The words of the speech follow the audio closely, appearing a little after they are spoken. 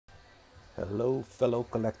Hello, fellow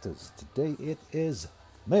collectors. Today it is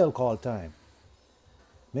mail call time.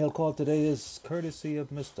 Mail call today is courtesy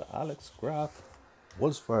of Mr. Alex Graf,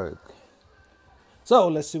 Wolfsburg. So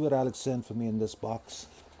let's see what Alex sent for me in this box.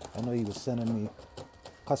 I know he was sending me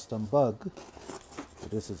custom bug, but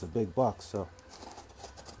this is a big box, so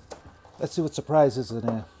let's see what surprises in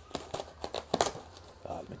there.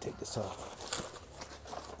 Let me take this off.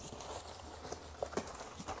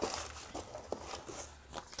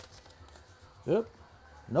 Yep.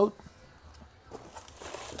 Note.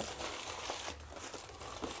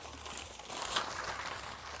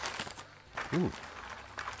 Ooh.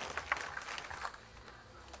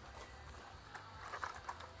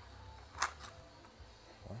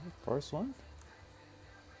 First one.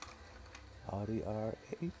 Audi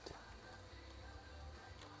R8.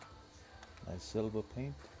 Nice silver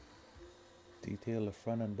paint. Detail the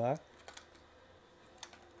front and back.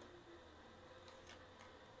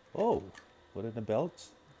 Oh, what are the belts?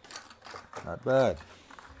 Not bad.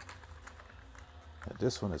 Now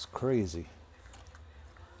this one is crazy.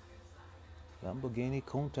 Lamborghini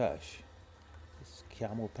Countach. This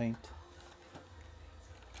camel paint.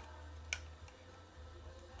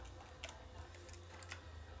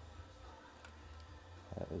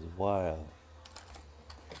 That is wild.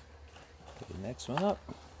 The next one up.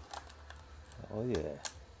 Oh yeah.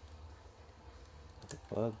 The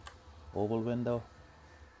bug. Oval window.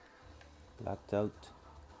 Blacked out.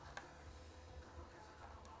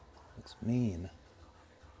 Looks mean.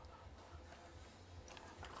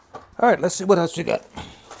 Alright, let's see what else we got.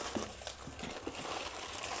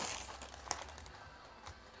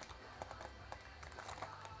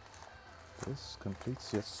 This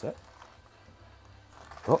completes your set.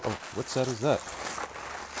 Uh-oh, what set is that?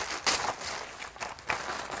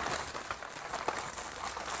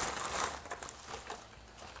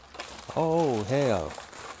 Oh, hell.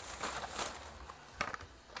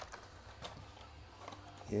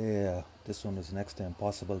 Yeah, this one is next to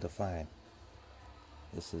impossible to find.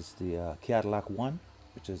 This is the Cadillac 1,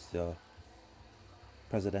 which is the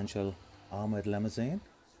presidential armored limousine.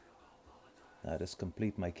 Now this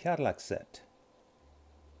complete my Cadillac set.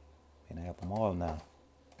 And I have them all now.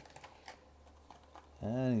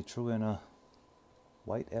 And he threw in a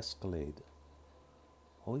white Escalade.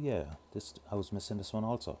 Oh yeah, this I was missing this one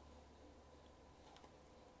also.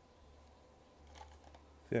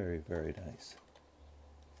 Very, very nice.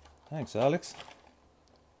 Thanks, Alex.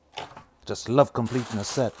 Just love completing a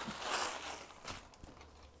set.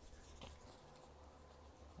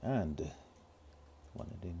 And one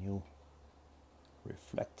of the new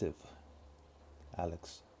reflective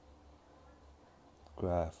Alex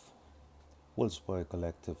Graf Wolfsburg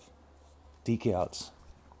Collective decals.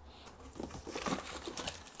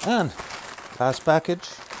 And last package.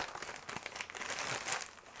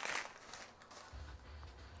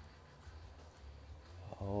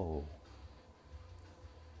 Oh,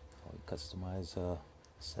 customize a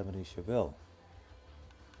 70 Chevelle.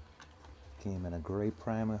 Came in a gray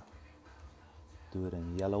primer. Do it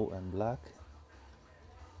in yellow and black.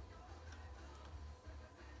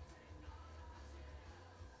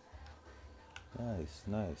 Nice,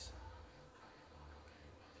 nice.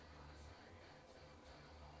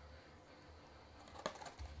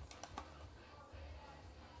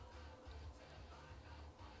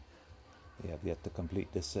 Yeah, I've yet to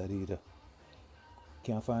complete this set either.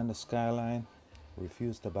 Can't find the Skyline.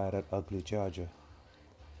 Refused to buy that ugly Charger.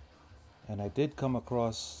 And I did come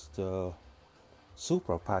across the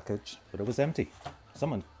Supra package, but it was empty.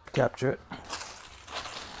 Someone captured it.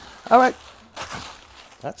 Alright.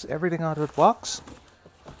 That's everything out of the box.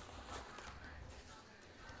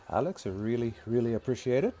 Alex, I really, really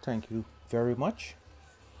appreciate it. Thank you very much.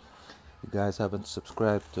 If you guys haven't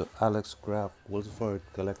subscribed to Alex Graf Wolfsburg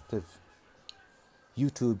Collective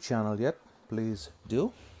YouTube channel yet, please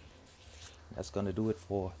do. That's going to do it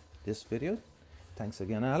for this video. Thanks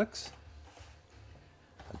again, Alex.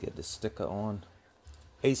 I'll get this sticker on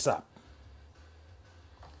ASAP.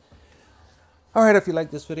 Alright, if you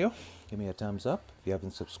like this video, give me a thumbs up. If you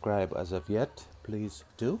haven't subscribed as of yet, please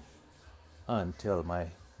do. Until my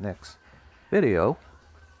next video,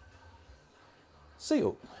 see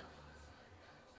you.